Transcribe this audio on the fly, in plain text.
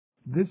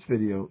This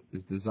video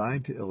is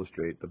designed to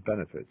illustrate the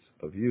benefits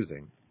of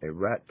using a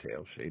rat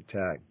tail shaped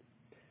tag.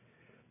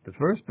 The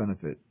first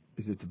benefit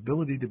is its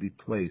ability to be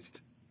placed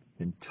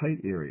in tight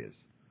areas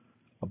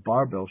a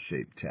barbell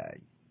shaped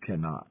tag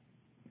cannot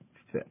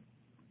fit.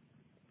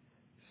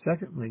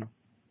 Secondly,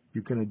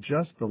 you can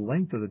adjust the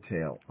length of the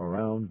tail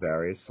around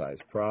various size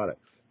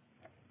products,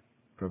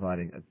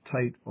 providing a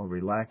tight or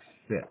relaxed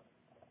fit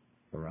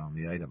around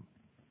the item.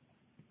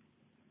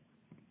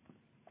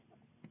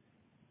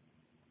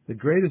 The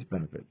greatest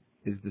benefit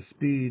is the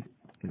speed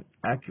and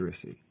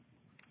accuracy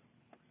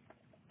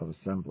of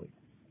assembly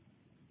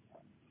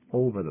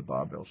over the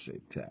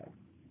barbell-shaped tag.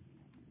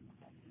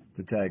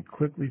 The tag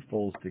quickly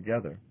folds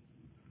together,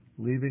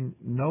 leaving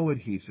no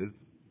adhesive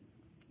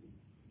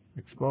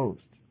exposed,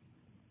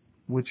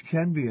 which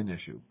can be an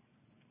issue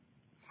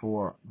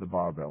for the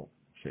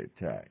barbell-shaped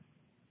tag.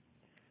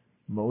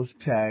 Most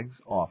tags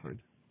offered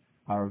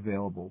are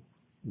available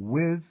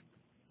with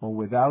or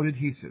without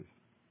adhesive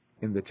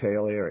in the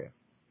tail area.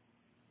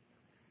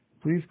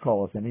 Please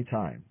call us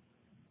anytime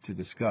to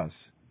discuss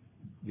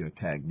your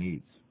tag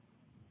needs.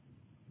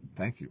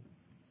 Thank you.